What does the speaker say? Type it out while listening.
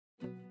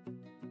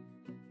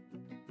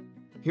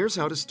Here's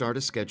how to start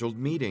a scheduled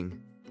meeting.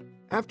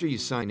 After you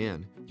sign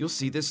in, you'll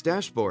see this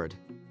dashboard.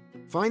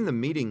 Find the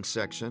Meetings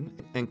section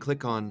and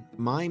click on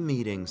My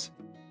Meetings.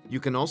 You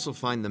can also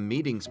find the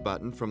Meetings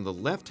button from the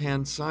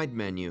left-hand side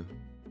menu.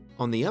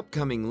 On the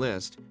upcoming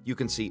list, you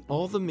can see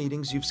all the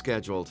meetings you've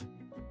scheduled.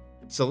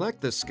 Select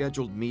the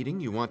scheduled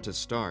meeting you want to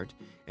start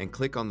and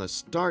click on the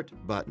Start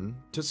button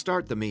to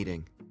start the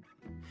meeting.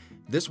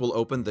 This will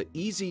open the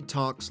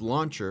ezTalks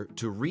launcher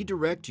to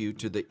redirect you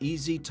to the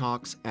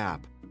ezTalks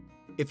app.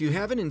 If you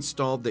haven't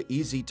installed the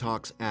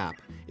ezTalks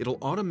app, it'll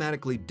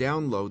automatically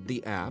download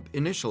the app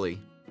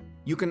initially.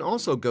 You can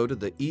also go to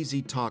the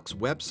ezTalks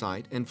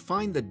website and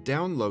find the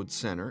Download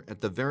Center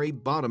at the very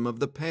bottom of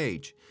the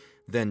page.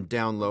 Then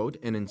download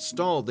and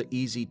install the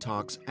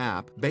ezTalks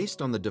app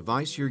based on the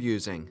device you're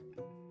using.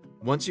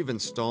 Once you've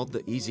installed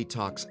the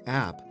ezTalks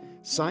app,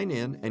 sign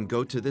in and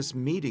go to this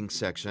Meeting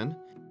section,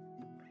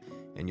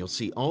 and you'll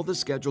see all the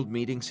scheduled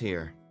meetings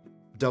here.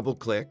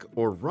 Double-click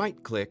or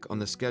right-click on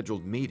the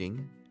scheduled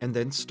meeting and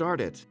then start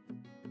it.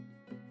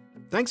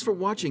 Thanks for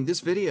watching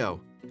this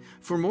video.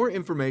 For more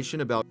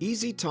information about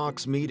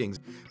ezTalks meetings,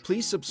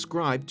 please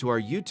subscribe to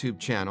our YouTube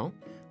channel,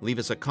 leave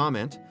us a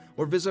comment,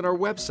 or visit our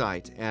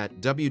website at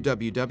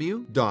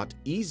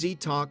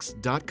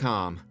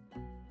www.eztalks.com.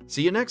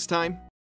 See you next time.